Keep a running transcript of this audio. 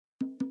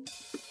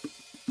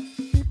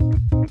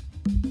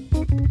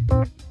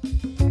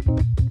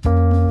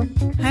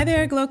Hi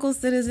there, local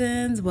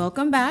citizens.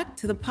 Welcome back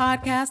to the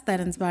podcast that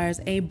inspires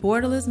a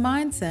borderless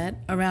mindset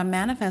around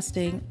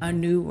manifesting a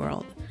new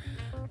world.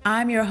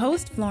 I'm your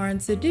host,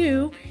 Florence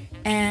Sadu,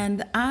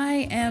 and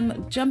I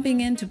am jumping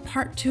into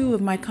part 2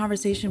 of my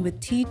conversation with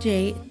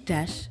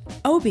TJ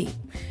Obi.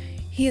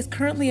 He is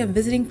currently a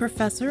visiting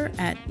professor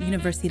at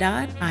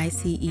Universidad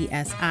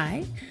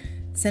ICESI,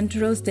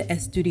 Centros de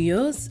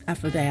Estudios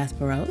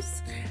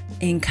Afrodiasporos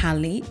in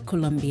Cali,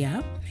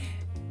 Colombia.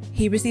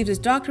 He received his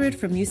doctorate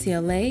from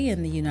UCLA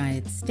in the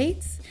United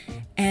States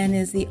and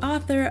is the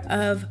author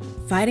of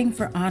Fighting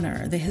for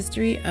Honor, the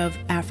History of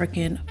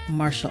African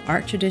Martial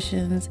Art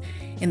Traditions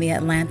in the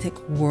Atlantic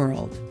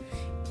World.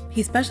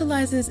 He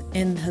specializes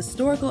in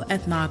historical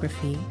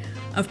ethnography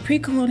of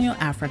pre-colonial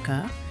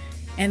Africa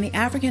and the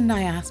African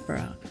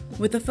diaspora,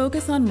 with a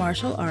focus on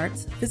martial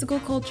arts, physical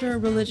culture,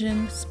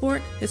 religion,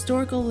 sport,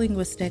 historical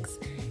linguistics,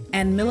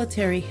 and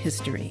military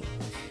history.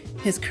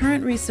 His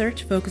current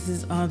research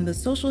focuses on the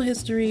social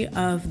history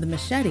of the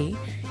machete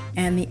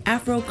and the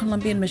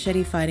Afro-Colombian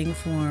machete fighting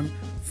form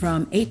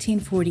from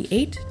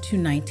 1848 to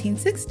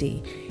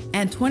 1960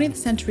 and 20th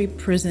century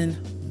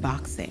prison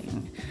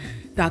boxing.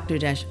 Dr.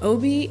 Desh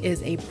Obi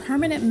is a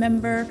permanent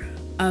member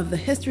of the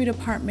history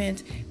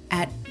department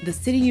at the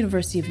City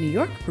University of New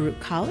York, Baruch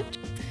College.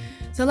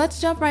 So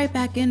let's jump right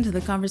back into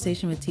the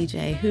conversation with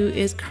TJ, who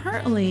is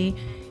currently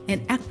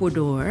in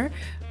Ecuador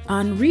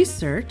on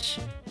research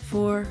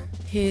for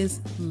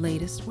his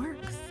latest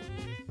works.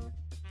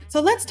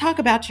 So let's talk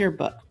about your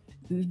book,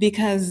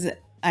 because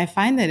I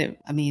find that,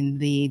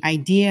 the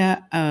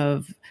idea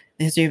of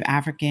the history of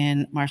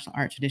African martial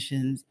art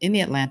traditions in the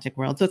Atlantic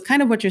world. So it's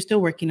kind of what you're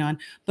still working on,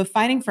 but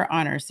fighting for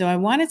honor. So I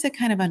wanted to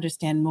kind of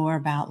understand more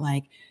about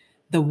like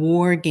the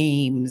war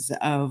games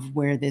of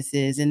where this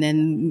is, and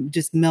then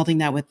just melding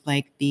that with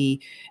like the,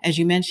 as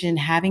you mentioned,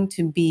 having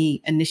to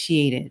be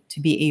initiated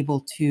to be able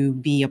to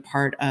be a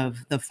part of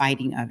the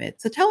fighting of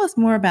it. So tell us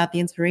more about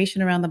the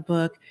inspiration around the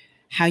book,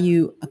 how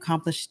you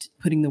accomplished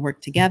putting the work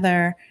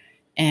together,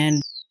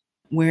 and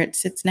where it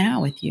sits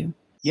now with you.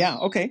 Yeah,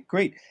 okay,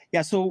 great.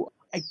 Yeah, so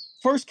I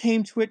first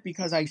came to it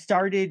because I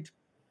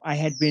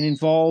had been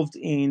involved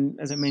in,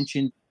 as I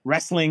mentioned,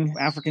 wrestling,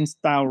 African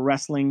style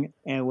wrestling,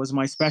 and it was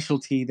my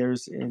specialty.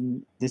 There's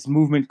this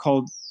movement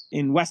called,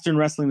 in Western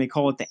wrestling, they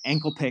call it the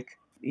ankle pick.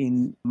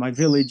 In my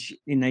village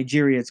in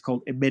Nigeria, it's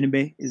called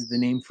Ebenebe, is the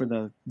name for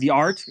the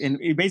art. And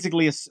it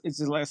basically it's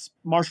a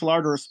martial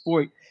art or a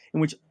sport in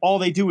which all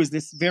they do is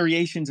this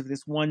variations of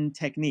this one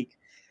technique.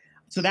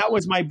 So that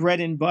was my bread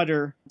and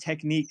butter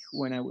technique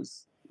when I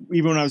was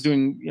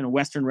doing,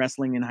 Western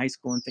wrestling in high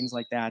school and things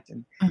like that,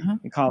 and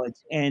in college.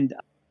 And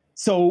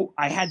so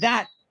I had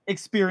that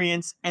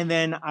experience. And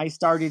then I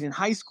started in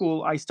high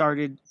school, I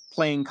started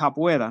playing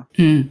capoeira.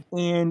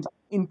 And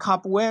in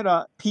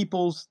capoeira,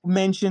 people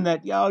mention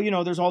that,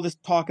 there's all this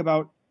talk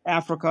about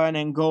Africa and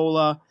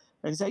Angola,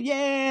 and say,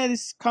 yeah,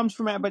 this comes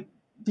from, but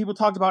people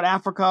talked about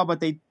Africa, but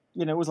they,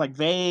 it was like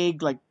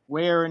vague, like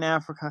where in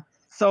Africa.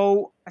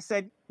 So I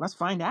said, let's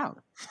find out.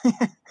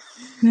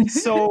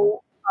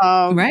 So,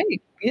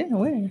 right. Yeah,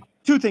 where?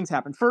 Two things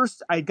happened.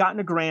 First, I'd gotten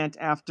a grant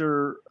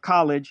after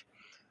college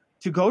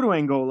to go to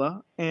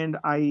Angola, and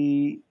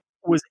I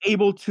was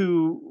able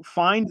to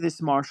find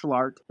this martial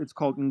art. It's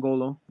called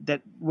Ngolo,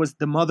 that was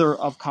the mother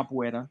of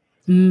capoeira.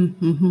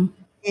 Mm-hmm.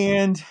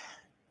 And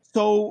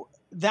so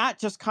that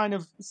just kind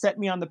of set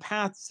me on the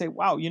path to say,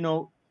 wow,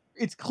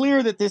 it's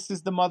clear that this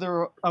is the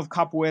mother of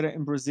capoeira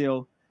in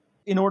Brazil.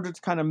 In order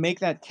to kind of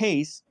make that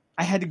case,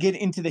 I had to get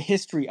into the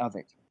history of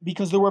it,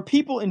 because there were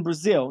people in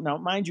Brazil. Now,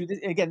 mind you, this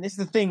is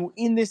the thing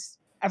in this.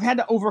 I've had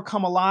to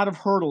overcome a lot of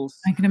hurdles,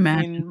 I can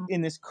imagine,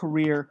 in this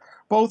career,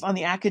 both on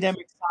the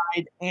academic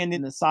side and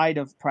in the side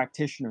of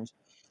practitioners.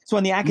 So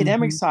on the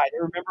academic side, I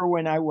remember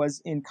when I was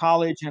in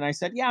college and I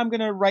said, yeah, I'm going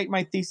to write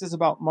my thesis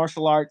about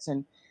martial arts.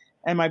 And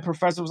my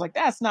professor was like,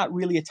 that's not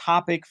really a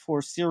topic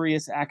for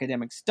serious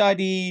academic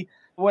study,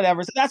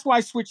 whatever. So that's why I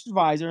switched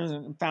advisors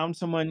and found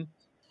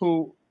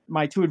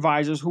my two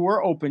advisors who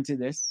were open to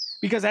this,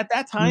 because at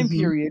that time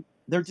period,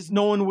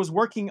 no one was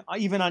working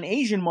even on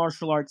Asian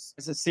martial arts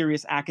as a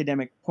serious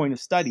academic point of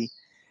study.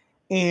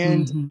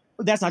 And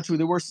that's not true.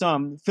 There were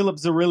some. Philip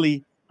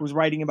Zarilli was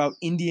writing about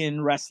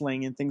Indian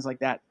wrestling and things like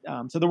that.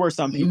 So there were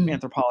some people,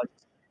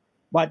 anthropologists.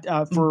 But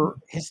for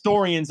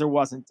historians, there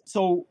wasn't.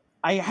 So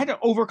I had to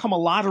overcome a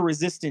lot of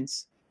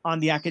resistance on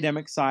the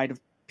academic side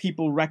of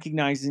people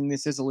recognizing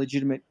this as a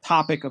legitimate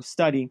topic of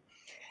study.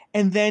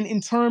 And then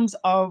in terms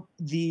of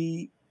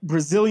the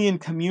Brazilian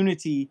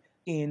community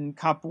in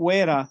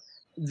capoeira,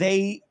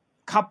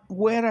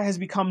 capoeira has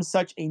become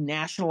such a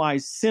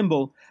nationalized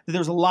symbol that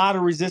there's a lot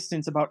of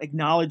resistance about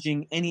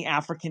acknowledging any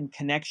African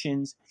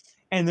connections.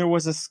 And there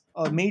was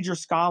a major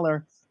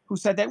scholar who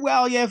said that,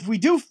 well, yeah, if we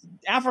do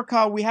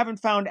Africa, we haven't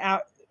found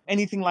out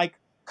anything like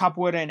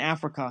capoeira in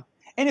Africa.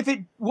 And if it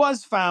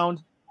was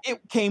found,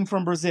 it came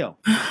from Brazil.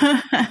 So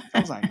I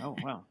was like, oh,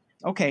 wow.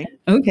 Okay.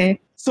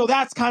 So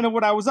that's kind of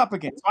what I was up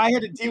against. So I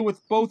had to deal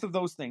with both of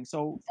those things.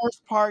 So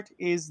first part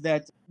is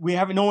that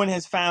no one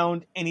has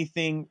found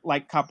anything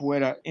like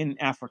capoeira in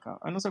Africa.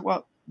 And I was like,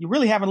 well, you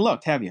really haven't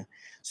looked, have you?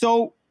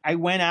 So I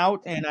went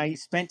out and I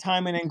spent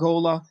time in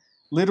Angola,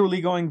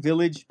 literally going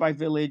village by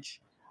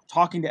village,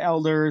 talking to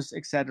elders,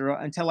 etc.,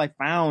 until I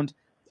found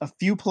a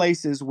few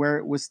places where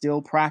it was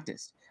still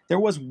practiced. There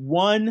was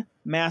one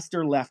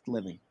master left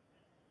living.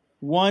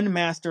 One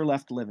master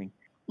left living.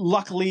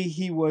 Luckily,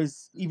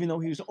 even though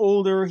he was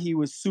older, he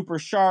was super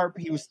sharp.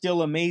 He was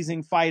still an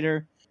amazing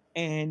fighter.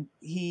 And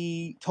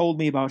he told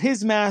me about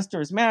his master,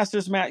 his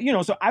master's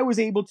master, so I was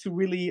able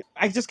to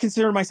I just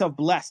consider myself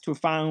blessed to have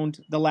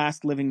found the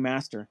last living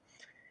master.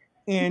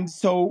 And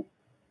so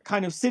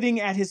kind of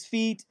sitting at his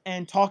feet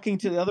and talking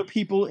to the other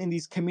people in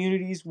these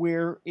communities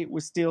where it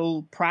was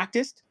still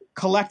practiced,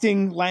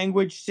 collecting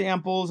language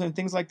samples and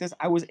things like this,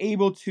 I was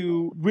able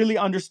to really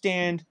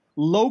understand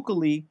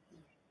locally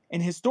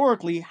and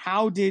historically,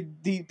 how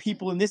did the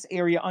people in this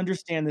area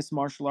understand this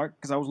martial art?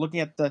 Because I was looking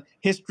at the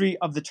history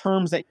of the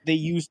terms that they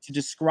used to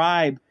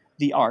describe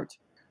the art.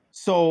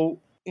 So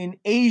in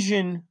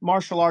Asian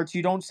martial arts,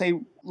 you don't say,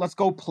 let's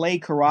go play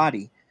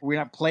karate. We're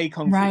not play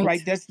kung fu,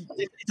 right? It's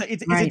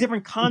a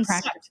different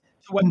concept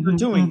to what you're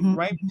doing,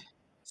 right?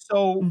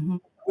 So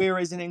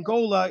whereas in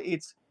Angola,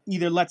 it's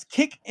either let's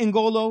kick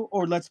Ngolo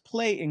or let's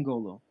play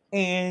Ngolo.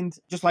 And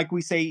just like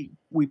we say,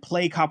 we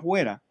play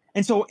capoeira.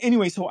 And so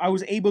anyway, so I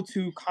was able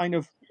to kind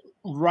of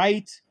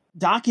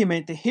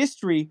document the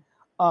history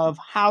of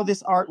how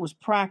this art was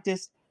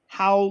practiced,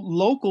 how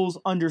locals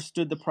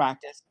understood the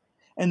practice.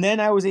 And then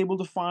I was able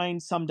to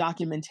find some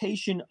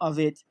documentation of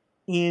it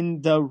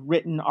in the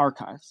written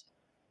archives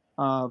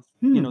of,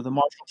 the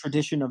martial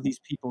tradition of these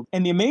people.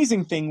 And the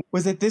amazing thing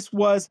was that this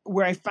was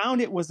where I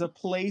found it was a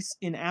place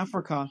in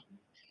Africa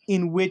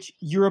in which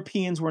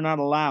Europeans were not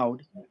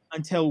allowed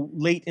until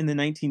late in the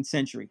 19th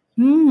century.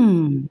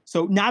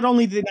 So not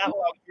only did they not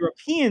allow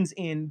Europeans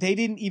in, they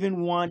didn't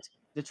even want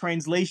the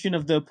translation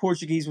of the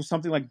Portuguese was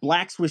something like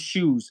blacks with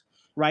shoes,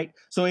 right?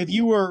 So if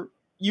you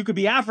could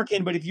be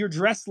African, but if you're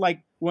dressed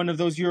like one of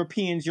those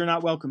Europeans, you're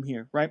not welcome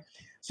here, right?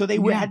 So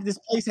this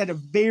place had a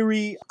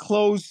very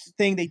closed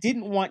thing. They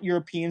didn't want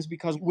Europeans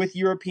because with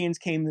Europeans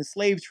came the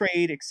slave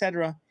trade,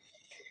 etc.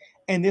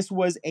 And this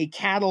was a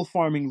cattle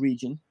farming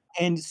region.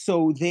 And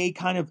so they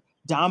kind of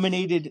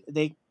dominated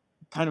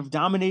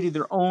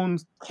their own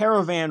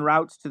caravan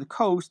routes to the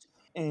coast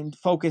and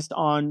focused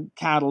on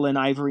cattle and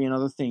ivory and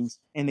other things.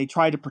 And they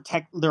tried to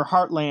protect their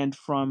heartland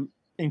from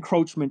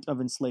encroachment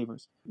of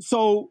enslavers.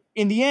 So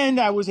in the end,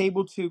 I was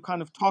able to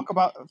kind of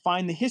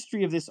find the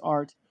history of this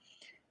art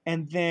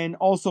and then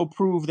also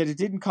prove that it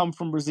didn't come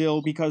from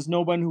Brazil because no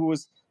one who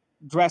was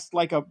dressed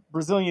like a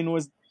Brazilian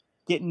was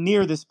getting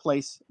near this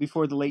place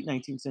before the late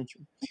 19th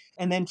century.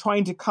 And then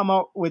trying to come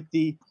up with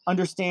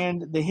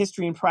understand the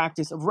history and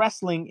practice of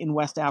wrestling in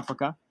West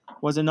Africa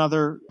was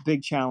another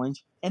big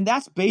challenge. And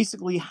that's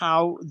basically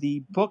how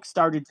the book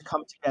started to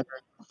come together.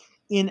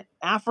 In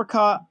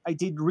Africa, I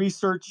did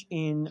research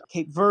in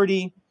Cape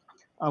Verde,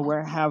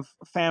 where I have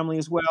family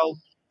as well,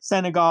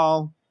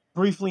 Senegal,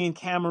 briefly in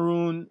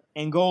Cameroon,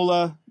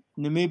 Angola,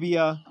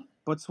 Namibia,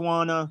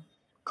 Botswana,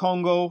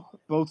 Congo,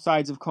 both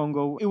sides of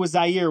Congo. It was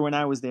Zaire when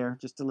I was there,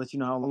 just to let you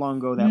know how long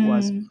ago that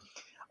was.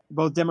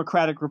 Both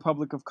Democratic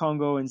Republic of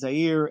Congo and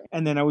Zaire.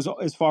 And then I was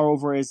as far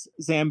over as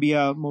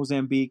Zambia,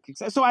 Mozambique.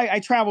 So I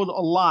traveled a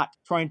lot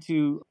trying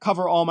to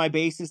cover all my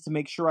bases to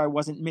make sure I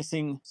wasn't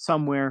missing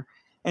somewhere.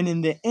 And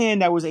in the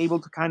end, I was able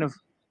to kind of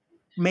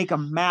make a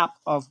map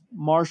of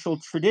martial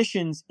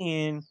traditions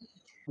in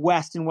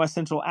West and West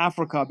Central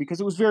Africa because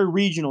it was very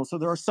regional. So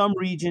there are some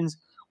regions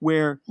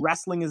where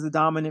wrestling is the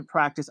dominant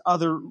practice,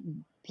 other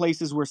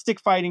places where stick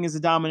fighting is the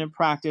dominant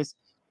practice,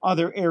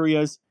 other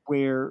areas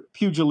where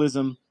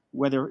pugilism,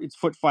 whether it's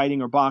foot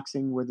fighting or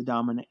boxing, were the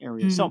dominant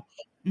areas. So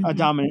we're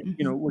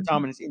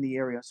dominant in the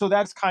area. So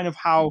that's kind of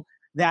how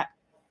that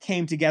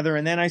came together.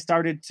 And then I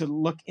started to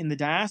look in the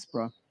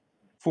diaspora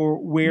for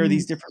where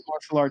these different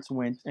martial arts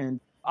went.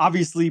 And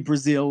obviously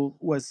Brazil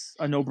was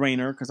a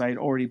no-brainer because I had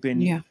already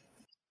been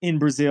in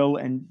Brazil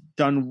and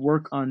done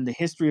work on the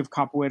history of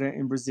capoeira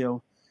in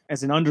Brazil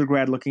as an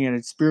undergrad, looking at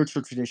its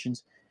spiritual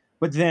traditions.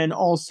 But then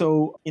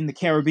also in the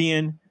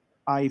Caribbean,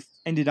 I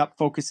ended up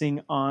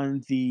focusing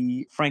on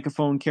the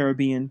Francophone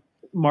Caribbean,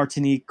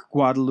 Martinique,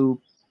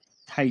 Guadeloupe,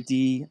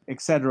 Haiti,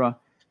 etc.,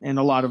 and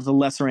a lot of the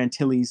Lesser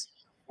Antilles,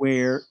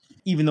 where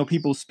even though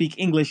people speak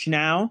English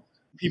now,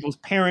 people's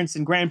parents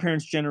and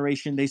grandparents'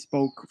 generation, they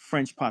spoke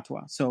French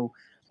patois. So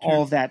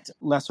all of that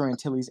Lesser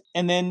Antilles.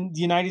 And then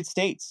the United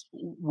States,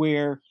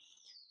 where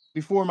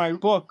before my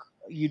book,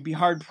 you'd be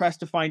hard-pressed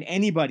to find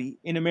anybody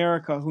in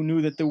America who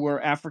knew that there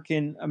were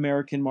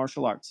African-American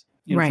martial arts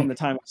from the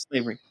time of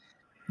slavery.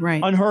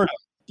 Right. Unheard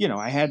of.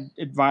 I had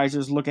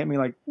advisors look at me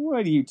like,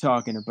 what are you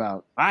talking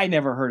about? I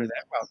never heard of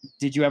that. Well,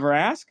 did you ever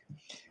ask?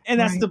 And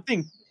that's the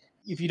thing.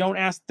 If you don't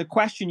ask the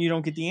question, you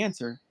don't get the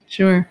answer.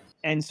 Sure.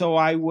 And so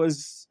I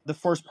was the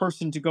first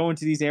person to go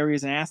into these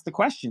areas and ask the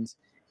questions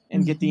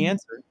and get the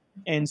answer.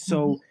 And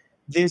so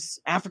this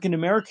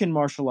African-American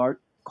martial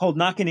art called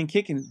knocking and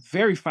kicking,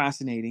 very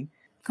fascinating.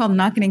 Called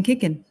knocking and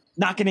kicking.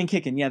 Knocking and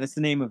kicking. Yeah, that's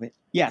the name of it.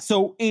 Yeah.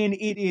 So, and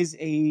it is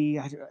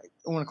I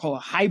want to call it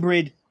a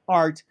hybrid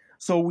art.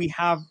 So we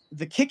have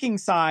the kicking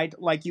side,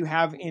 like you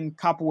have in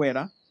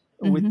capoeira,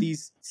 with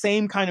these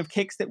same kind of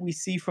kicks that we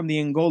see from the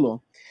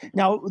Angolo.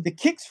 Now, the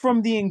kicks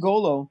from the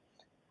Angolo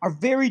are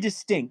very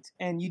distinct,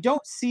 and you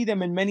don't see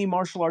them in many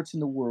martial arts in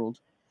the world,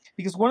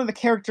 because one of the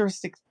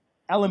characteristic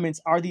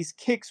elements are these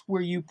kicks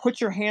where you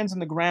put your hands on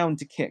the ground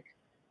to kick.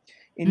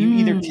 And you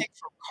either kick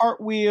from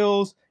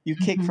cartwheels, you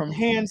kick from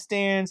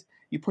handstands,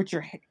 you put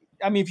your,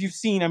 I mean, if you've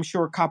seen, I'm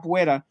sure,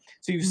 capoeira,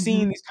 so you've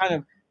seen these kind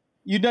of,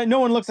 no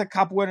one looks at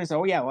capoeira and says,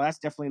 oh yeah, well, that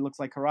definitely looks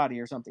like karate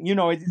or something. You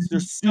know, they're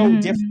so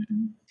different.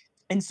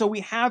 And so we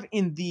have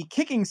in the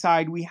kicking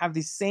side, we have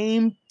the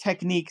same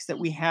techniques that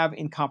we have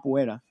in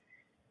capoeira.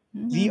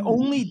 The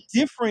only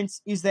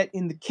difference is that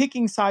in the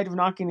kicking side of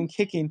knocking and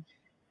kicking,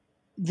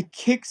 the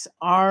kicks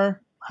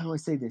are, how do I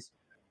say this?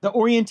 The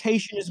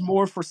orientation is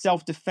more for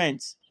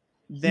self-defense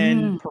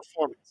than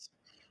performance.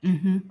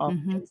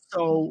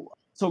 So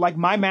like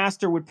my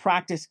master would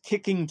practice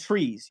kicking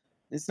trees.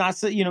 It's not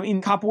so, you know, in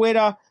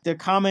capoeira,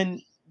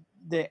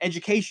 the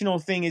educational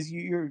thing is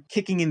you're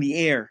kicking in the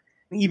air.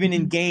 Even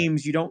in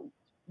games, you don't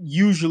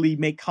usually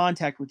make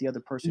contact with the other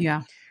person.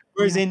 Yeah.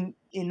 Whereas in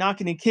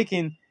knocking and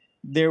kicking,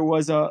 there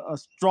was a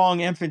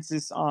strong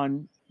emphasis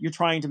on you're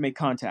trying to make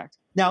contact.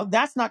 Now,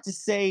 that's not to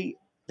say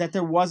that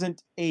there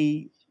wasn't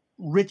a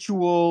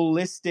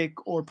ritualistic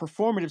or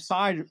performative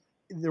side.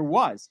 There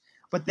was,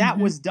 but that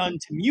was done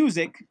to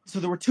music. So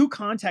there were two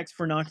contexts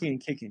for knocking and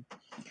kicking.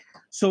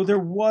 So there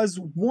was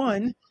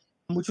one,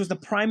 which was the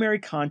primary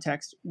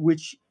context,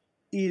 which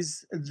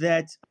is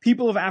that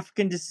people of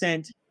African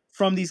descent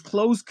from these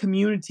closed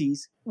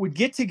communities would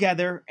get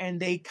together,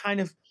 and they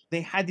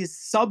had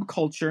this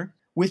subculture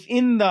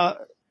within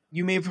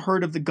you may have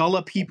heard of the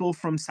Gullah people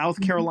from South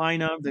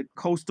Carolina, the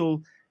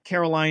coastal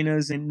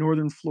Carolinas and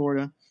northern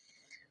Florida.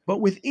 But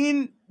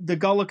within the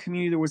Gullah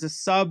community, there was a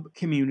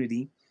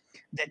sub-community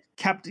that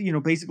kept, you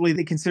know, basically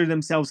they consider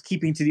themselves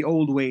keeping to the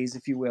old ways,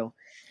 if you will.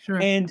 Sure.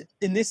 And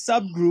in this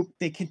subgroup,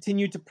 they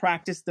continued to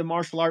practice the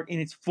martial art in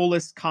its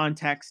fullest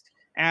context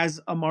as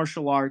a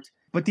martial art.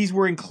 But these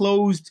were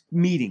enclosed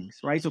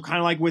meetings, right? So kind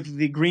of like with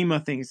the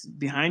Grima things,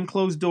 behind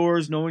closed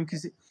doors, no one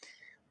could see.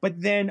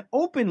 But then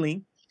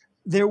openly,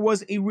 there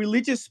was a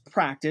religious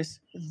practice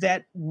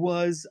that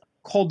was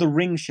called the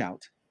ring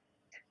shout.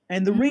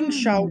 And the ring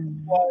shout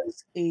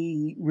was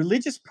a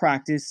religious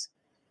practice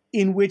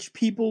in which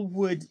people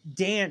would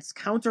dance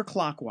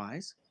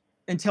counterclockwise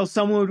until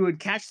someone would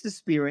catch the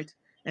spirit,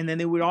 and then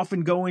they would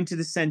often go into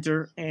the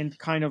center and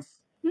kind of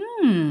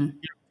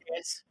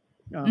dance.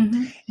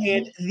 And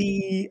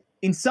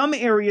in some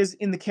areas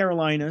in the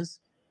Carolinas,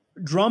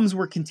 drums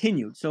were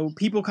continued. So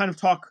people kind of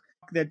talk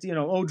that, you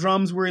know, oh,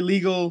 drums were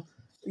illegal,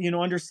 you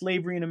know, under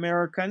slavery in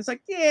America. And it's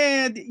like,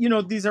 yeah, you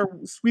know, these are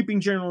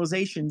sweeping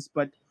generalizations.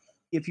 But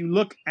if you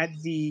look at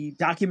the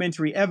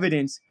documentary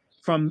evidence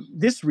from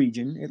this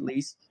region, at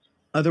least,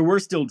 there were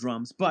still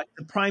drums. But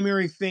the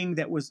primary thing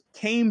that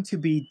came to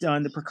be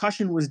done, the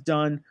percussion was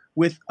done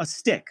with a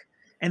stick.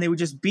 And they would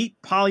just beat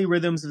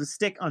polyrhythms of the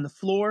stick on the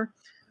floor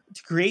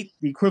to create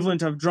the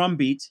equivalent of drum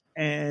beat,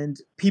 and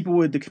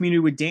the community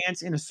would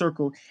dance in a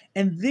circle.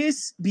 And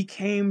this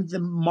became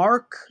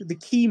the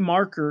key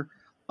marker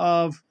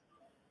of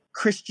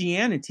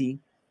Christianity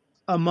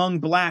among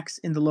Blacks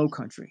in the Low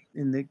Country,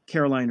 in the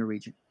Carolina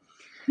region.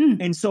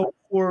 And so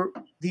for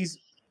these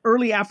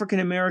early African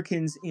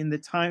Americans during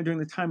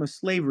the time of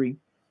slavery,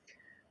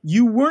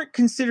 you weren't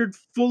considered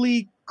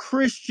fully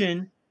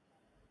Christian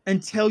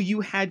until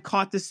you had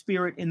caught the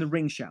spirit in the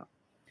ring shout.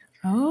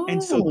 Oh,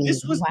 and so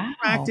this was the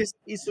practice.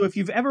 So if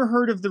you've ever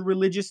heard of the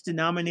religious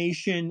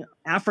denomination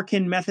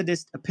African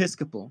Methodist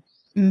Episcopal,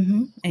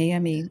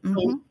 AME,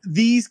 so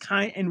these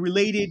kind and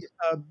related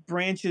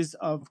branches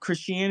of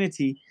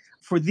Christianity,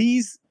 for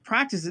these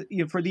practices,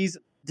 you know, for these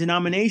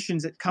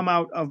denominations that come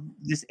out of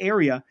this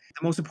area,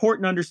 the most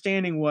important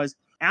understanding was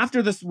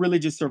after this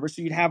religious service,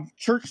 so you'd have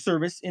church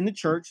service in the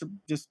church,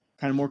 just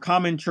kind of more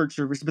common church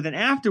service, but then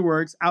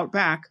afterwards, out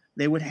back,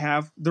 they would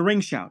have the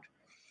ring shout.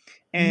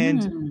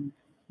 And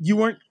you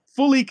weren't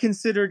fully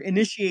considered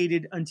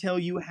initiated until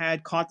you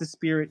had caught the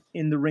spirit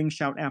in the ring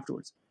shout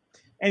afterwards.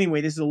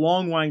 Anyway, this is a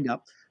long wind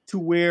up to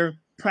where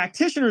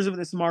practitioners of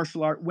this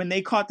martial art, when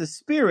they caught the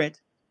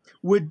spirit,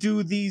 would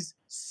do these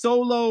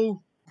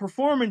solo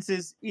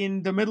performances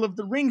in the middle of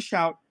the ring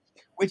shout,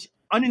 which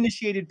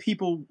uninitiated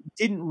people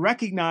didn't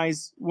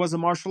recognize was a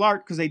martial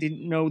art because they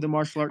didn't know the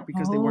martial art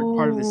because they weren't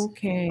part of this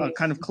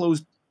kind of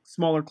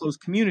smaller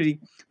closed community.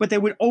 But they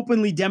would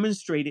openly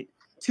demonstrate it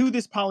to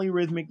this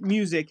polyrhythmic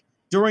music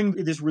during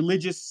this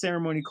religious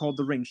ceremony called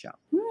the ring shout.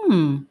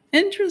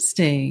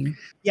 Interesting.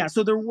 Yeah,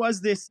 so there was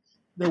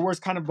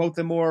kind of both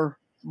the more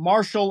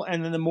martial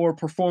and then the more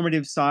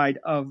performative side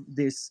of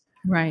this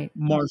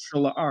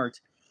martial art.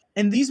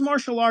 And these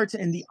martial arts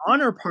and the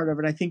honor part of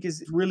it, I think,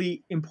 is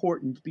really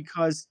important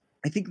because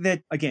I think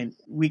that, again,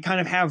 we kind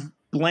of have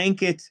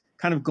blanket,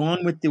 kind of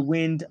gone with the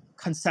wind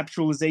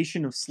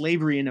conceptualization of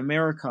slavery in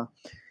America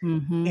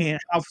and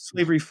how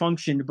slavery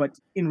functioned. But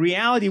in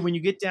reality, when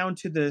you get down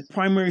to the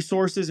primary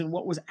sources and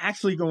what was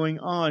actually going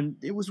on,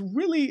 it was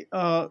really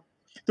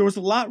there was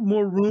a lot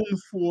more room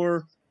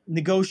for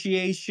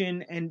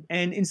negotiation, and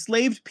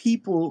enslaved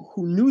people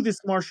who knew this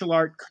martial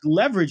art could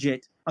leverage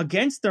it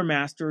against their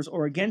masters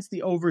or against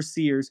the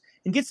overseers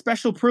and get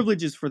special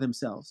privileges for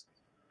themselves.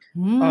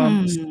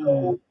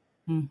 So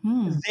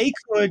they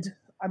could,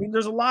 I mean,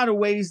 there's a lot of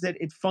ways that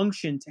it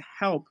functioned to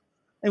help.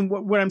 And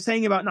what I'm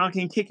saying about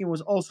knocking and kicking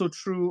was also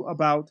true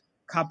about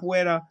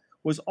capoeira,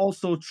 was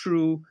also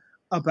true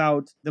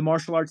about the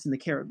martial arts in the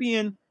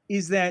Caribbean,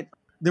 is that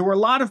there were a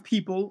lot of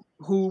people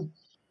who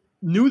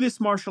knew this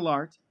martial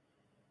art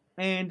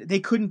and they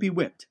couldn't be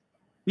whipped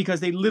because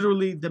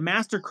the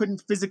master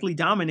couldn't physically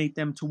dominate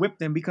them to whip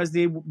them because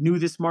they knew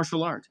this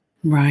martial art.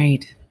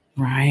 Right,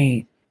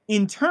 right.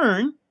 In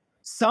turn,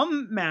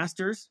 some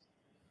masters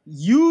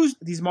used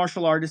these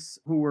martial artists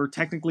who were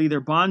technically their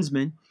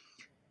bondsmen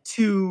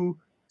to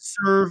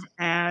serve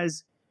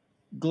as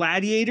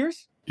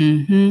gladiators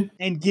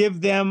and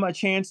give them a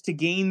chance to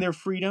gain their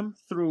freedom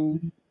through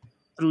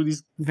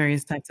these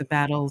various types of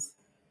battles.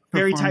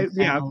 And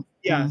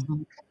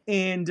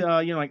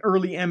like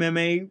early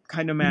MMA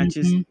kind of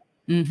matches.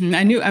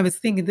 I was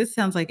thinking this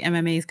sounds like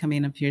MMA is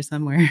coming up here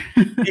somewhere.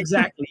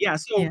 Exactly. Yeah.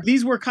 So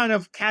these were kind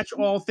of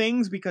catch-all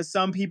things because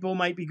some people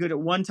might be good at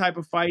one type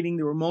of fighting.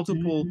 There were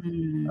multiple.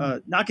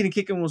 Knocking and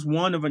kicking was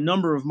one of a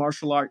number of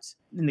martial arts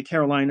in the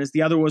Carolinas.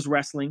 The other was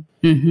wrestling.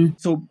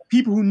 So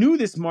people who knew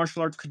this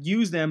martial arts could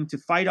use them to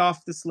fight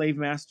off the slave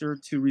master,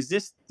 to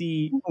resist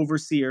the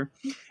overseer.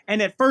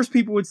 And at first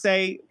people would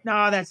say,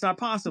 nah, that's not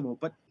possible.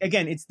 But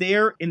again, it's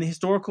there in the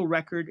historical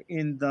record,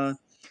 in the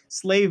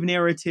slave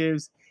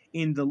narratives,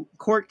 in the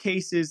court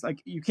cases.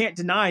 Like, you can't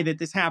deny that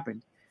this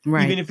happened.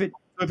 Right. Even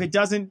if it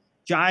doesn't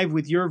jive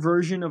with your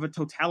version of a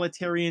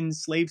totalitarian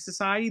slave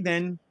society,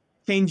 then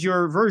change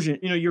your version,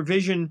 your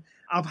vision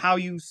of how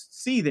you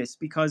see this,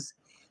 because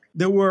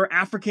there were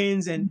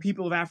Africans and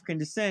people of African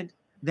descent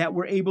that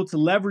were able to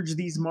leverage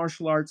these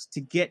martial arts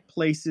to get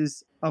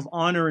places of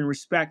honor and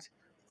respect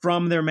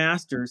from their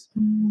masters.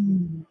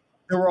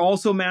 There were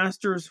also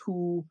masters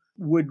who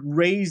would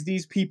raise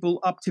these people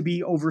up to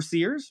be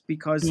overseers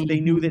because they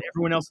knew that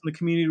everyone else in the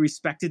community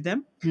respected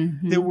them.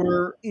 There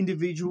were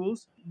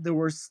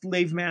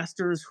slave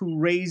masters who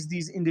raised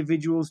these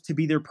individuals to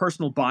be their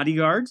personal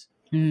bodyguards.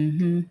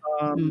 Reading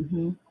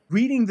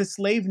the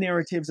slave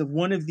narratives of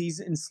one of these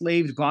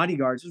enslaved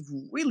bodyguards was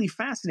really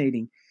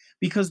fascinating,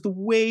 because the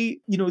way,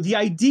 the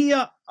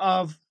idea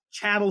of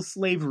chattel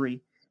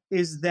slavery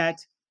is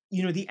that,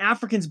 the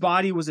African's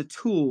body was a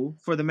tool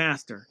for the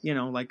master,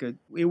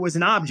 it was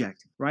an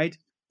object, right?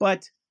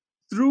 But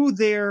through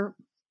their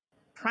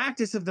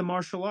practice of the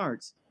martial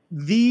arts,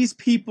 these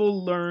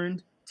people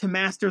learned to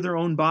master their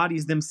own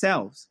bodies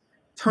themselves,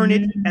 turn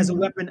it as a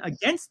weapon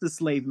against the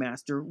slave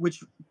master,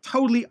 which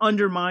totally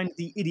undermined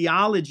the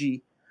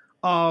ideology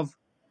of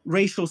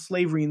racial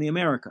slavery in the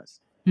Americas.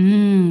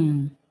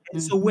 And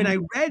so when I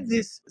read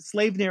this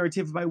slave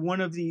narrative by one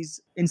of these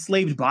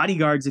enslaved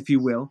bodyguards, if you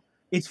will,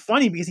 it's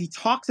funny because he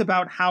talks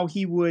about how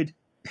he would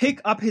pick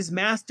up his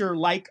master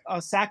like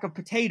a sack of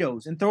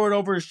potatoes and throw it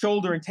over his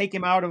shoulder and take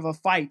him out of a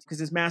fight, because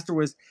his master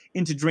was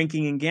into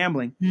drinking and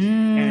gambling.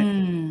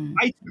 And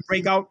fights would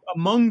break out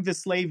among the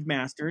slave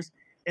masters,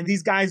 and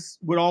these guys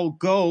would all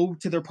go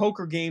to their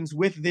poker games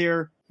with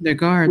their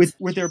guards,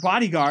 with their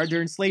bodyguard,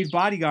 their enslaved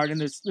bodyguard,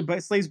 and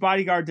the slave's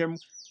bodyguard.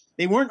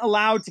 They weren't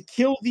allowed to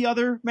kill the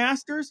other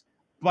masters,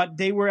 but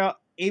they were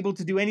able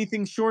to do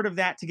anything short of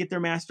that to get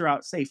their master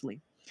out safely.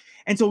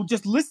 And so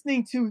just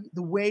listening to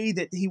the way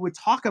that he would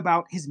talk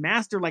about his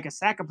master like a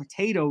sack of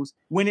potatoes,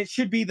 when it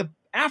should be the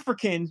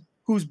African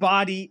whose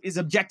body is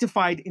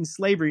objectified in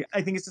slavery,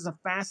 I think it's just a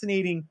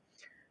fascinating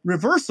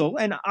reversal.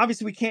 And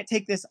obviously we can't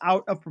take this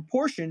out of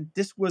proportion.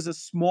 This was a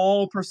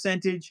small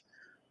percentage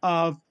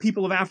of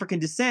people of African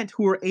descent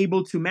who were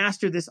able to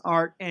master this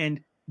art and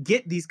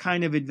get these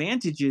kind of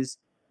advantages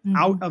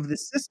out of the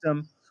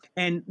system.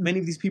 And many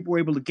of these people were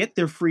able to get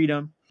their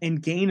freedom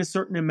and gain a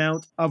certain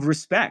amount of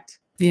respect.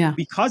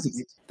 Because of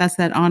it. That's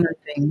that honor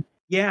thing.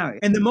 Yeah.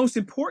 And the most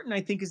important,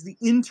 I think, is the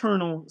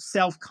internal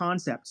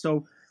self-concept.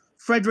 So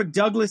Frederick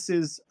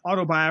Douglass's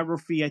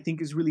autobiography, I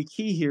think, is really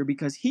key here,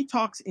 because he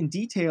talks in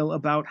detail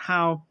about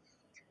how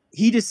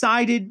he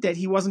decided that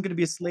he wasn't going to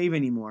be a slave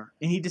anymore.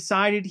 And he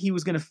decided he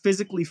was going to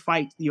physically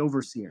fight the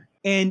overseer.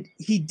 And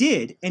he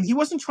did. And he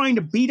wasn't trying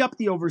to beat up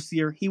the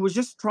overseer. He was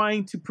just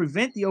trying to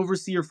prevent the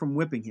overseer from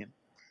whipping him.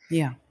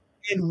 Yeah.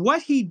 And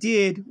what he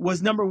did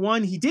was, number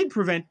one, he did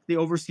prevent the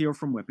overseer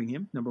from whipping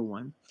him, number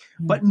one.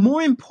 But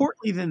more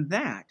importantly than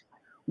that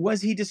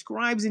was he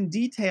describes in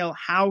detail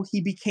how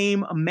he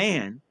became a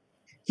man.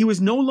 He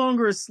was no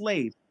longer a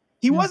slave.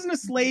 He wasn't a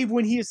slave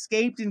when he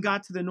escaped and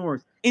got to the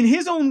north. In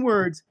his own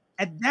words,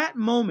 at that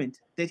moment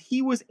that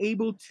he was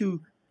able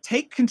to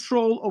take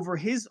control over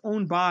his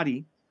own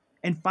body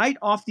and fight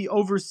off the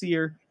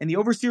overseer, and the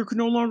overseer could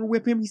no longer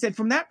whip him, he said,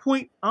 from that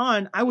point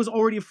on, I was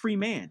already a free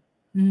man.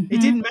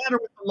 It didn't matter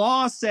what the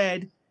law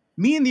said.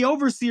 Me and the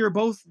overseer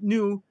both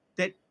knew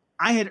that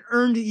I had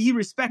earned, he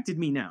respected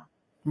me now.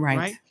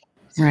 Right.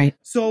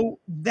 So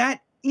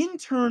that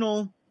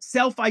internal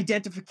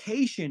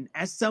self-identification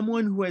as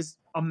someone who is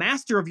a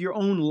master of your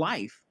own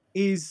life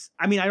is,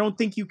 I mean, I don't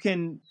think you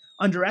can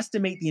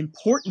underestimate the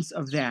importance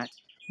of that,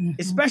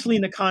 especially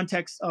in the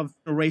context of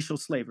racial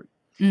slavery.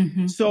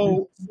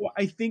 So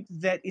I think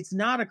that it's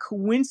not a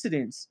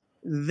coincidence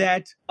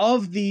that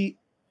of the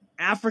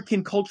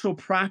African cultural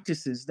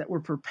practices that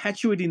were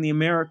perpetuated in the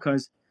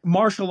Americas,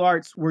 martial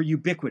arts were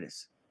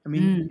ubiquitous. I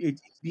mean,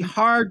 it'd be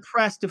hard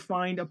pressed to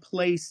find a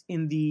place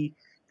in the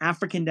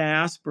African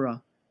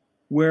diaspora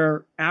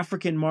where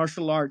African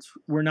martial arts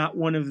were not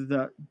one of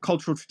the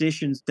cultural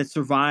traditions that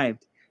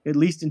survived, at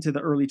least into the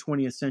early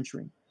 20th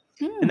century.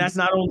 And that's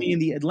not only in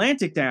the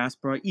Atlantic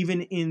diaspora,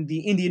 even in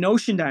the Indian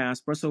Ocean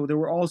diaspora. So there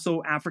were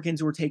also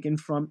Africans who were taken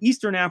from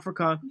Eastern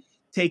Africa,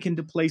 taken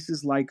to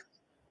places like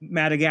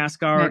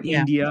Madagascar,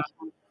 India,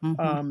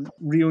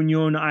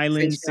 Reunion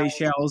Islands,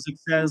 Seychelles, it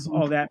says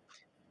all that.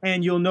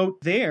 And you'll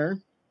note there,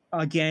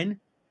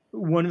 again,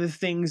 one of the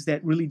things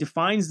that really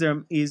defines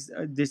them is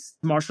this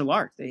martial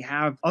art. They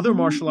have other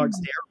martial arts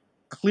there,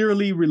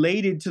 clearly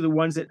related to the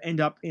ones that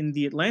end up in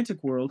the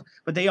Atlantic world,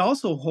 but they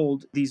also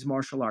hold these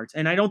martial arts.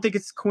 And I don't think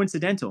it's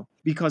coincidental,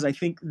 because I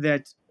think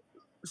that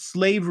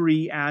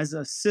slavery as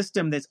a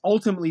system that's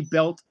ultimately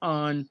built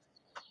on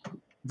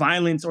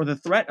violence or the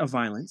threat of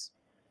violence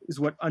is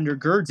what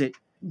undergirds it.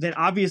 Then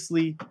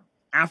obviously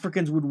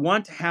Africans would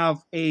want to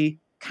have a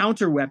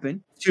counter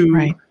weapon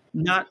to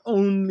not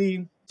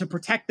only to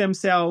protect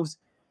themselves.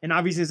 And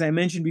obviously, as I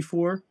mentioned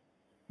before,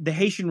 the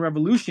Haitian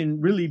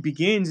Revolution really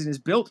begins and is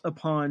built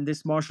upon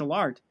this martial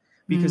art,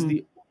 because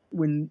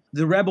when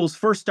the rebels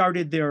first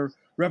started their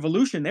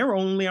revolution, they were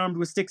only armed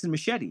with sticks and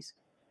machetes.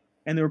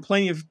 And there were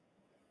plenty of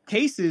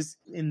cases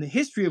in the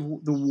history of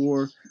the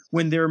war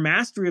when their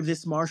mastery of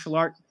this martial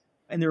art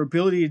and their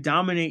ability to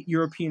dominate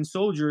European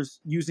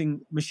soldiers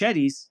using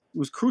machetes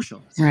was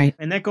crucial. Right.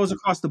 And that goes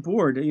across the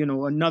board. You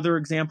know, another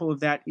example of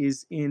that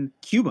is in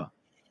Cuba.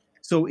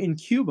 So in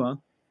Cuba,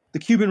 the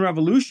Cuban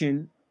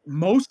Revolution,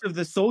 most of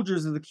the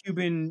soldiers of the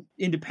Cuban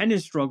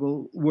independence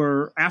struggle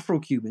were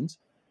Afro-Cubans.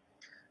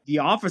 The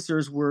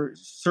officers were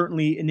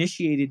certainly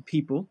initiated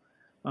people.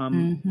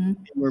 They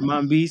were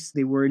Mambis.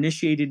 They were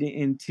initiated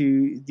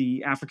into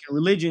the African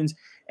religions,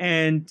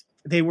 and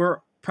they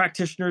were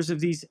practitioners of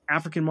these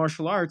African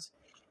martial arts.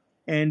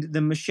 And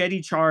the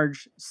machete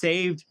charge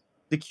saved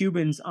the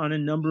Cubans on a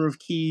number of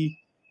key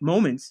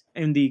moments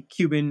in the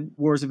Cuban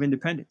Wars of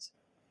Independence.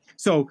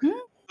 So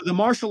the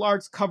martial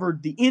arts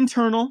covered the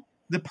internal,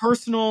 the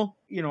personal,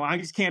 you know, I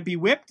just can't be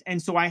whipped.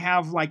 And so I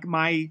have like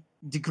my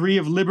degree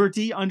of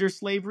liberty under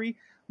slavery.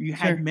 You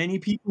had many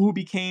people who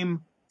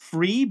became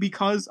free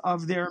because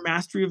of their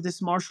mastery of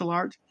this martial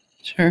art.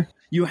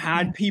 You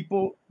had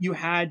people, you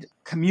had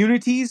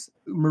communities,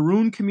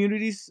 maroon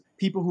communities,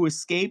 people who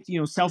escaped, you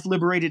know,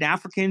 self-liberated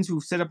Africans who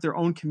set up their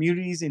own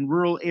communities in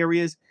rural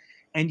areas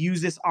and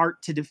use this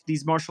art to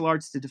these martial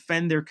arts to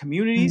defend their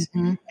communities.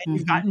 And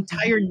you've got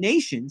entire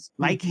nations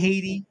like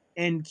Haiti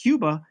and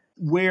Cuba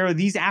where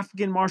these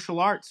African martial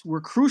arts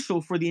were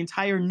crucial for the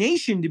entire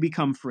nation to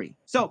become free.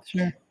 So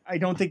I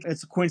don't think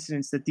it's a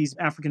coincidence that these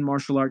African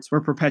martial arts were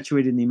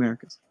perpetuated in the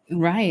Americas.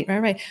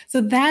 Right.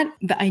 So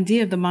the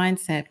idea of the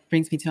mindset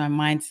brings me to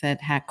my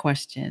mindset hack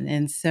question.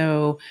 And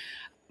so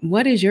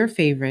what is your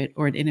favorite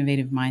or an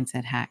innovative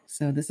mindset hack?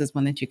 So this is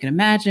one that you can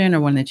imagine or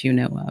one that you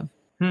know of.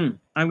 I'm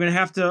going to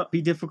have to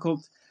be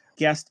difficult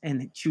guest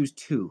and choose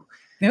two.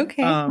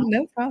 Okay,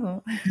 no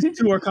problem.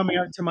 Two are coming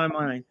out to my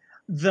mind.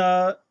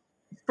 The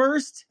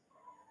first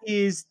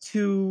is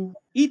to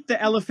eat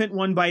the elephant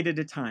one bite at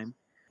a time.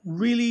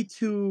 Really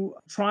to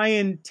try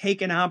and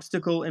take an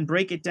obstacle and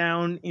break it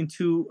down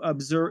into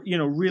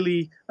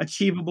really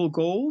achievable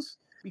goals.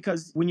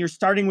 Because when you're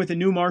starting with a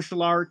new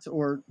martial art,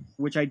 or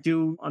which I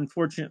do,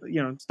 unfortunately,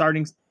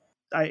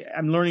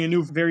 I'm learning a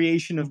new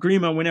variation of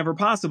Grima whenever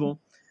possible.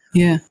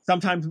 Yeah.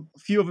 Sometimes a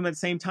few of them at the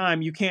same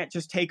time. You can't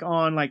just take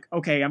on like,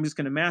 okay, I'm just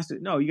going to master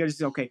it. No, you got to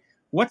say, okay,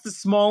 what's the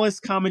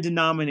smallest common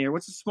denominator?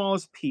 What's the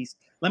smallest piece?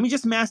 Let me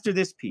just master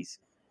this piece.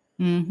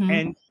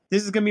 And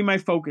this is going to be my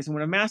focus. And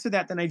when I master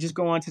that, then I just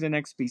go on to the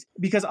next piece.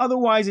 Because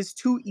otherwise it's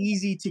too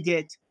easy to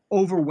get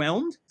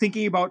overwhelmed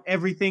thinking about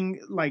everything.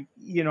 Like,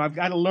 I've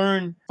got to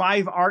learn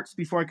 5 arts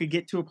before I could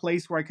get to a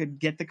place where I could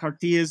get the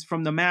cartillas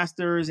from the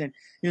masters. And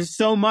there's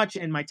so much,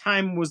 and my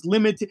time was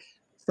limited.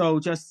 So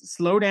just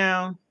slow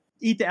down,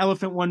 eat the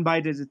elephant one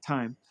bite at a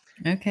time.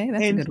 Okay,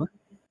 that's a good one.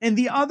 And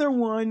the other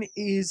one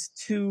is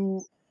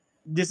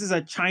this is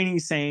a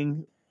Chinese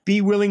saying,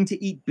 be willing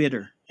to eat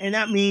bitter. And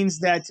that means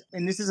that,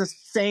 and this is a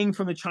saying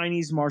from the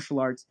Chinese martial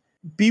arts,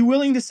 be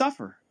willing to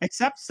suffer,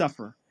 accept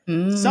suffering,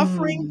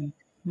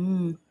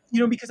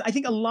 because I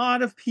think a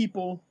lot of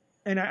people,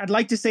 and I'd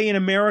like to say in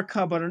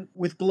America, but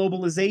with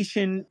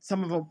globalization,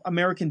 some of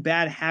American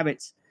bad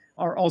habits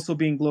are also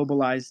being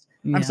globalized.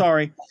 Yeah. I'm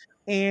sorry.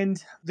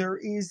 And there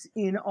is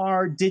in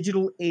our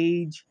digital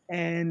age,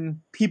 and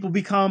people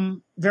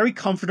become very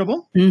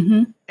comfortable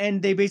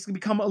and they basically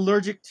become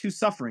allergic to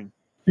suffering.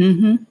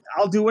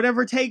 I'll do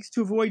whatever it takes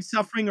to avoid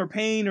suffering or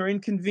pain or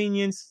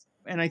inconvenience.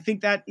 And I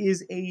think that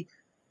is a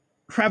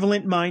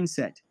prevalent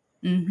mindset.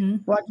 Mm-hmm.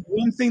 But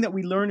one thing that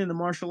we learn in the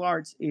martial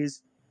arts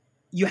is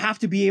you have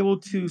to be able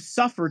to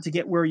suffer to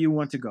get where you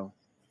want to go.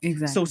 So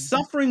Exactly.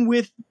 suffering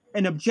with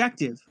an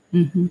objective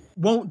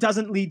Mm-hmm.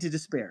 doesn't lead to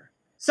despair. Right.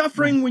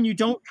 Suffering when you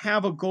don't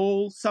have a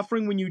goal,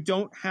 suffering when you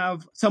don't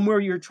have somewhere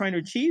you're trying to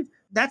achieve,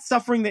 that's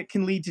suffering that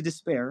can lead to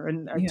despair.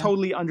 And I Yeah.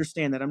 totally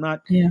understand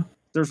that. Yeah.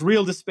 There's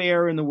real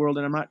despair in the world,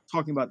 and I'm not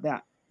talking about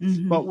that.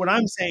 Mm-hmm. But what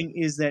I'm saying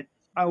is that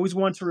I always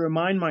want to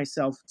remind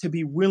myself to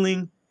be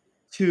willing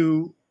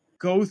to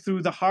go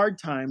through the hard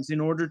times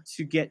in order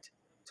to get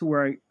to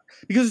where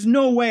because there's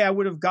no way I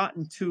would have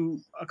gotten to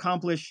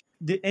accomplish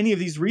any of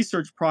these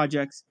research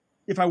projects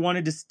if I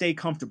wanted to stay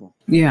comfortable.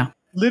 Yeah.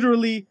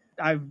 Literally,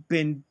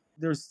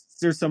 there's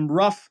some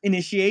rough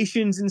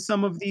initiations in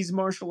some of these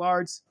martial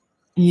arts.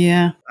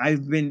 Yeah.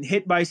 I've been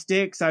hit by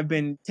sticks. I've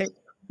been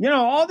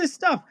all this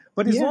stuff.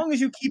 But as long as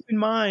you keep in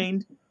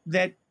mind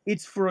that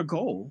it's for a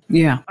goal,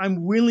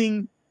 I'm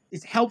willing.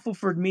 It's helpful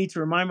for me to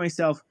remind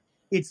myself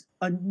it's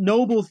a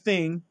noble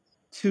thing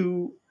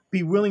to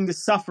be willing to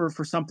suffer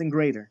for something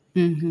greater.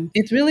 Mm-hmm.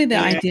 It's really the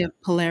idea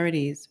of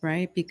polarities,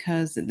 right?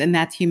 Because then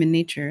that's human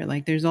nature.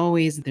 Like there's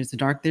the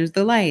dark, there's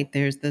the light,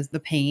 there's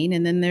the pain,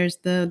 and then there's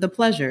the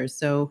pleasure.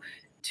 So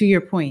to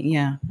your point,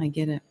 yeah, I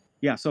get it.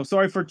 Yeah. So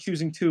sorry for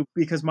choosing two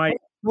because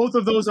both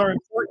of those are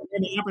important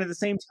and they happen at the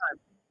same time.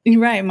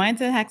 Right.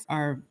 Mindset hacks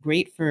are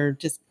great for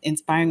just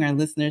inspiring our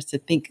listeners to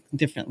think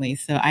differently.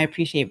 So I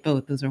appreciate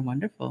both. Those are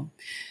wonderful.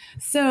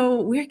 So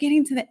we're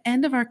getting to the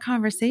end of our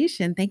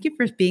conversation. Thank you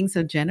for being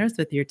so generous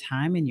with your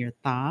time and your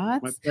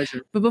thoughts. My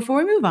pleasure. But before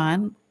we move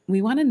on,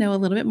 we want to know a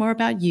little bit more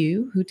about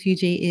you, who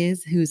TJ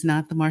is, who's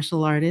not the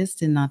martial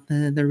artist and not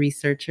the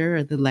researcher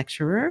or the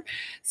lecturer.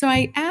 So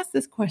I asked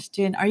this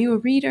question, are you a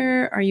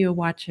reader? Are you a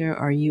watcher?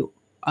 Are you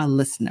a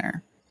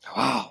listener?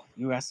 Wow,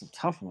 you asked some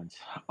tough ones.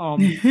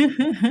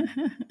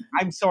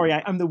 I'm sorry,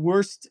 I'm the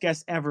worst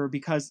guest ever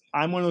because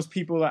I'm one of those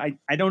people that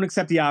I don't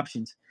accept the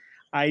options.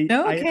 Please.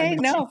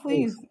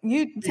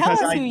 You tell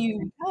us what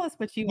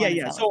you want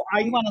to tell So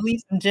us. We want to leave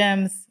some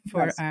gems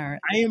for I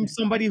am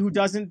somebody who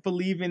doesn't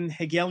believe in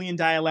Hegelian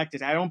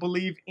dialectic. I don't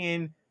believe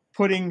in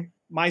putting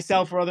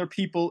myself or other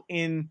people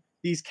in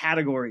these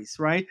categories,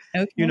 right?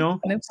 Okay.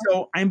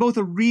 So I'm both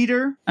a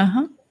reader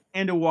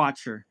and a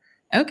watcher.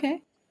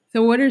 Okay.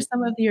 So what are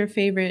some of your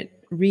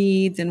favorite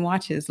reads and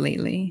watches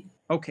lately?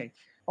 Okay.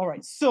 All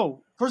right.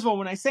 So first of all,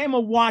 when I say I'm a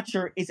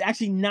watcher, it's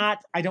actually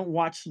not, I don't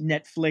watch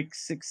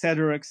Netflix, et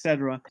cetera, et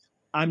cetera.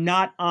 I'm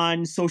not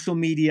on social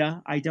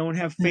media. I don't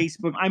have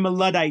Facebook. I'm a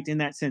Luddite in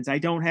that sense. I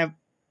don't have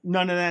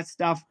none of that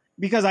stuff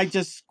because I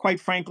just, quite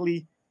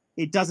frankly,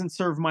 it doesn't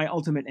serve my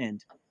ultimate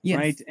end. Yes.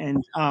 Right.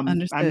 And I'm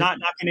not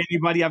knocking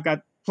anybody. I've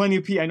got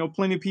I know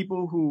plenty of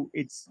people who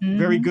it's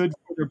very good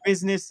for their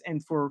business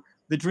and for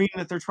the dream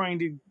that they're trying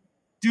to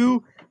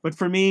do. But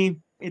for me,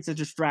 it's a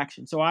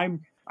distraction. So I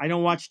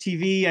don't watch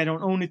TV. I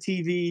don't own a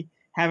TV.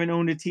 Haven't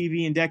owned a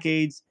TV in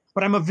decades.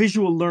 But I'm a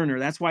visual learner.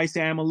 That's why I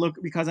say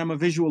because I'm a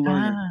visual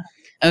learner.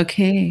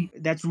 Okay.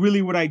 That's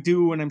really what I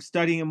do when I'm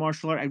studying a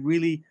martial art.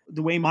 The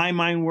way my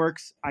mind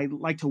works, I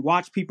like to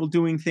watch people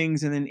doing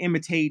things and then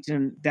imitate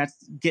and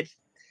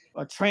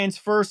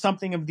transfer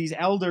something of these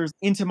elders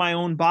into my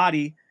own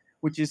body,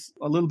 which is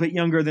a little bit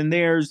younger than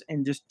theirs,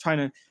 and just trying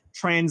to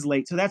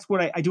translate. So that's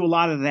what I do, a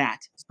lot of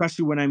that,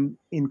 especially when I'm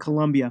in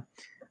Colombia.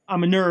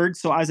 I'm a nerd.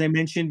 So as I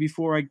mentioned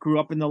before, I grew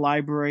up in the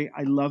library.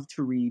 I love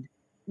to read.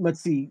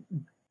 Let's see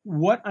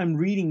what I'm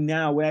reading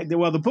now.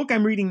 Well, the book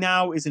I'm reading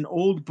now is an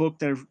old book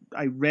that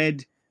I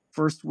read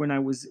first when I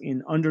was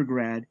in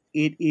undergrad.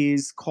 It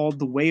is called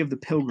The Way of the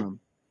Pilgrim.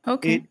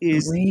 Okay. It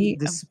is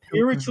the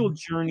spiritual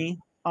journey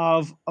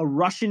of a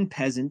Russian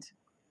peasant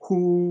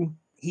who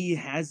he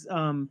has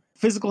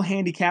physical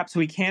handicap, so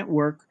he can't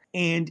work,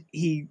 and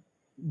he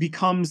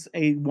becomes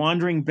a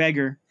wandering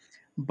beggar.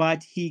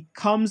 But he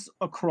comes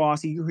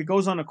across, he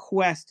goes on a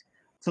quest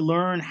to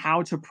learn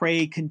how to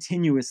pray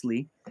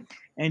continuously.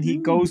 And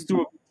he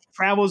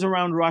travels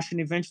around Russia,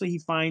 and eventually he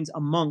finds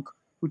a monk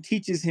who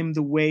teaches him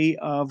the way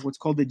of what's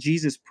called the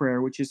Jesus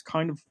prayer, which is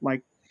kind of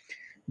like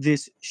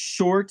this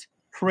short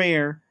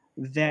prayer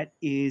that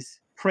is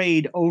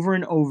prayed over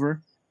and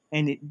over.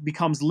 And it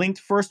becomes linked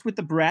first with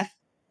the breath,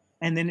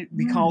 and then it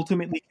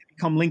ultimately can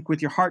become linked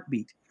with your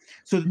heartbeat.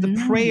 So that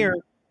the prayer,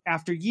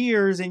 after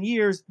years and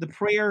years, the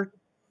prayer,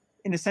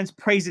 in a sense,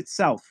 praise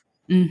itself.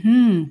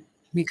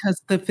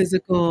 Because the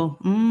physical.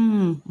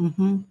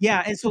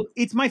 Yeah. And so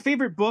it's my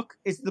favorite book.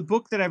 It's the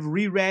book that I've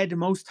reread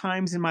most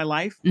times in my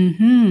life.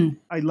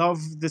 I love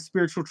the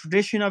spiritual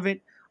tradition of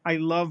it. I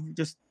love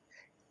just,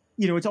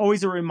 it's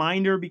always a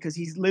reminder because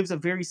he lives a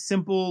very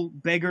simple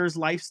beggar's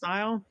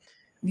lifestyle,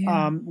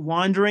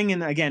 wandering.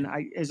 And again,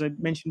 as I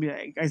mentioned,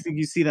 I think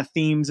you see the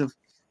themes of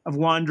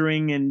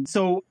wandering. And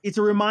so it's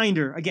a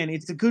reminder. Again,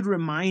 it's a good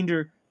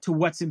reminder to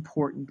what's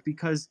important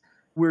because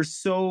we're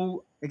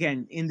so,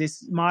 again, in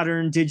this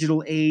modern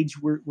digital age,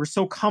 we're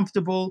so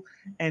comfortable,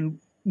 and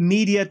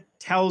media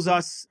tells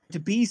us to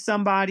be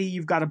somebody,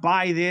 you've got to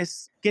buy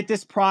this, get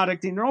this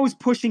product, and they're always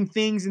pushing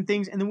things, and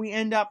then we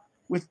end up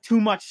with too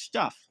much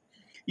stuff,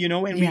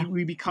 and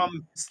we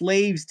become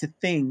slaves to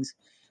things.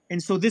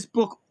 And so this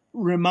book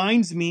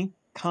reminds me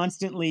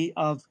constantly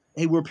of,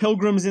 hey, we're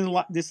pilgrims in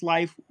this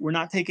life. We're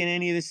not taking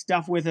any of this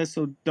stuff with us.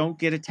 So don't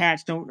get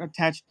attached. Don't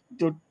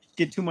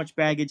get too much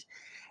baggage.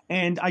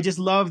 And I just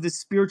love the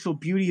spiritual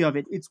beauty of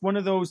it. It's one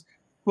of those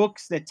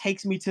books that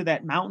takes me to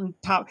that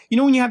mountaintop. You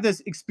know, when you have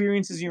those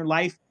experiences in your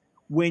life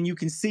when you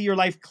can see your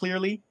life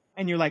clearly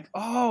and you're like,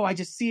 oh, I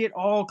just see it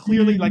all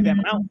clearly, like that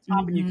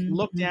mountaintop, and you can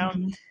look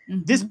down.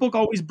 This book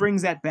always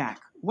brings that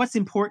back. What's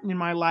important in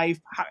my life?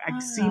 How I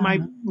see my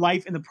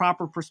life in the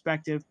proper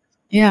perspective.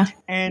 Yeah.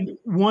 And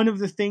one of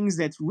the things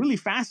that's really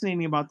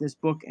fascinating about this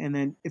book, and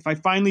then if I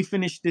finally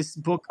finish this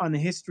book on the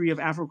history of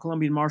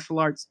Afro-Colombian martial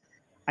arts,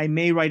 I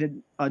may write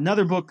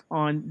another book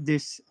on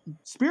this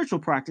spiritual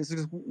practice.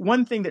 Because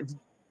one thing that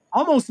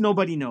almost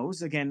nobody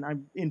knows, again,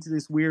 I'm into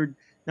this weird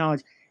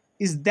knowledge,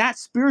 is that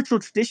spiritual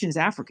tradition is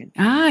African.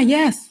 Ah,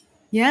 yes.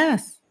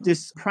 Yes.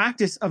 This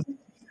practice of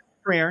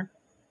prayer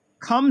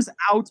comes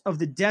out of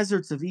the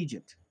deserts of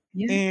Egypt.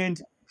 Yeah.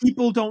 And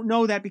people don't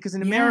know that because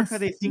in America,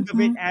 they think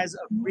of it as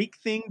a Greek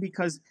thing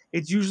because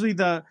it's usually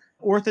the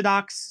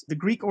Orthodox, the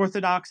Greek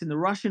Orthodox and the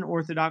Russian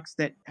Orthodox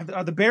that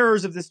are the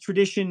bearers of this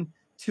tradition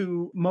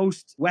to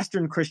most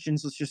Western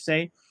Christians, let's just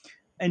say.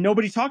 And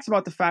nobody talks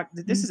about the fact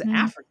that this is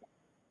African.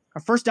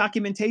 Our first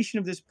documentation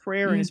of this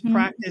prayer and its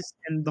practice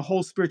and the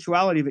whole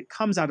spirituality of it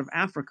comes out of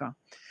Africa.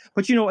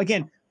 But, you know,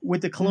 again,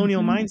 with the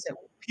colonial mindset,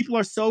 people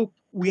are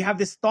we have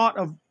this thought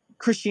of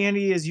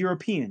Christianity as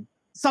European,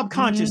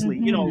 subconsciously,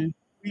 you know,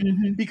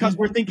 because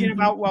we're thinking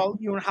about, well,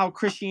 you know, how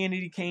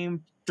Christianity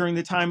came during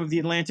the time of the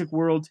Atlantic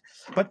world.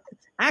 But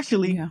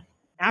actually,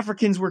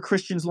 Africans were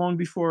Christians long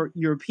before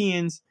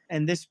Europeans.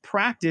 And this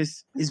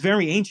practice is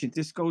very ancient.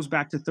 This goes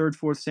back to 3rd,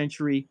 4th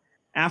century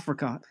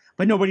Africa.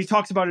 But nobody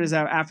talks about it as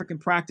an African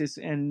practice.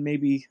 And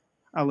maybe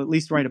I'll at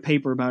least write a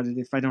paper about it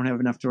if I don't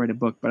have enough to write a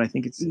book. But I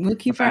think we'll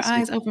keep our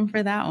eyes open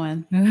for that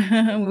one.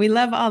 We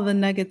love all the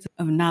nuggets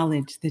of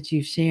knowledge that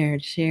you've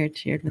shared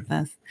with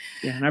us.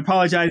 Yeah, and I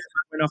apologize if I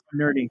went off on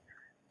nerdy.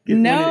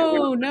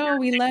 No,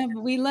 we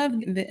love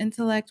the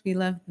intellect. We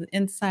love the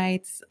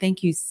insights.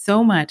 Thank you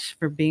so much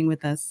for being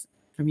with us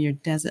from your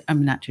desert.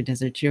 Not your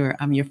desert, your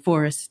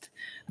forest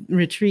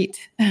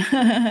retreat.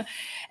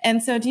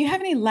 And so do you have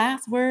any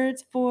last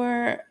words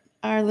for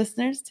our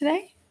listeners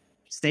today?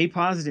 Stay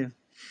positive.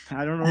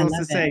 I don't know what else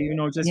to say, you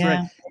know, just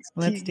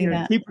let's do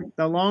that. Keep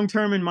the long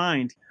term in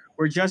mind.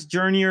 We're just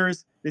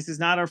journeyers. This is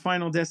not our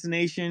final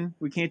destination.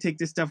 We can't take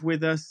this stuff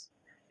with us.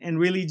 And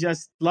really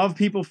just love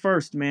people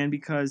first, man,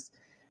 because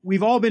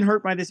we've all been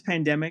hurt by this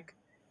pandemic.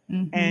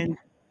 And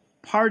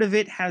part of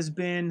it has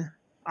been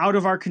out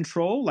of our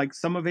control. Like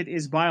some of it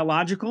is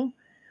biological.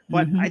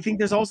 But I think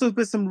there's also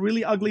been some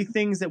really ugly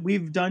things that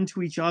we've done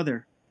to each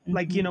other.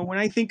 Like, you know, when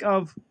I think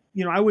of,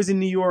 you know, I was in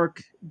New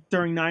York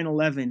during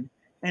 9/11,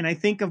 and I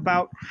think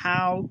about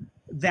how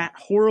that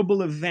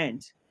horrible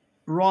event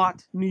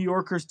brought New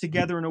Yorkers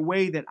together in a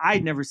way that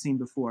I'd never seen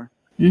before.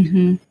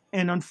 And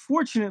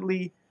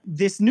unfortunately,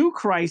 this new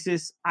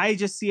crisis, I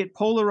just see it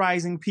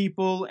polarizing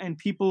people and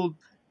people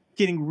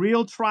getting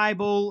real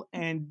tribal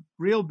and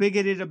real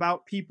bigoted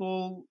about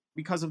people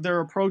because of their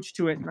approach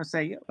to it. And I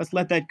say, let's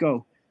let that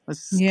go.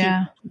 Let's keep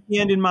the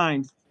end in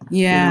mind.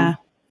 Yeah. You know,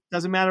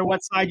 doesn't matter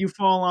what side you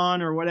fall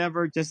on or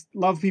whatever. Just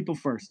love people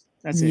first.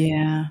 That's it.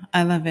 Yeah,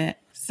 I love it.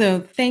 So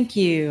thank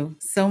you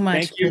so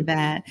much for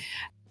that.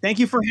 Thank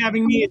you for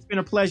having me. It's been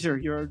a pleasure.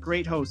 You're a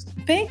great host.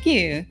 Thank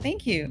you.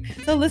 Thank you.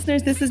 So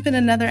listeners, this has been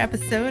another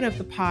episode of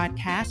the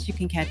podcast. You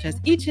can catch us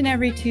each and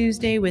every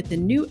Tuesday with a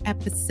new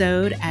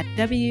episode at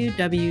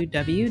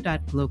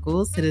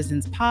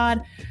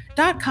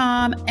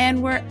www.localcitizenspod.com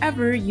and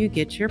wherever you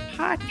get your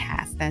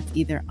podcasts. That's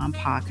either on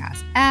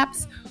podcast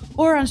apps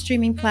or on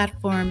streaming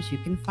platforms. You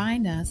can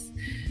find us.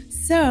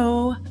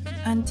 So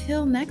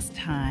until next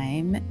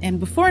time, and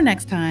before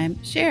next time,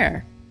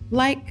 share,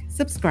 like,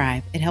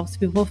 subscribe. It helps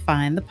people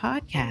find the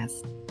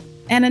podcast.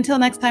 And until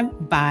next time,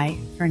 bye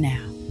for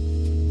now.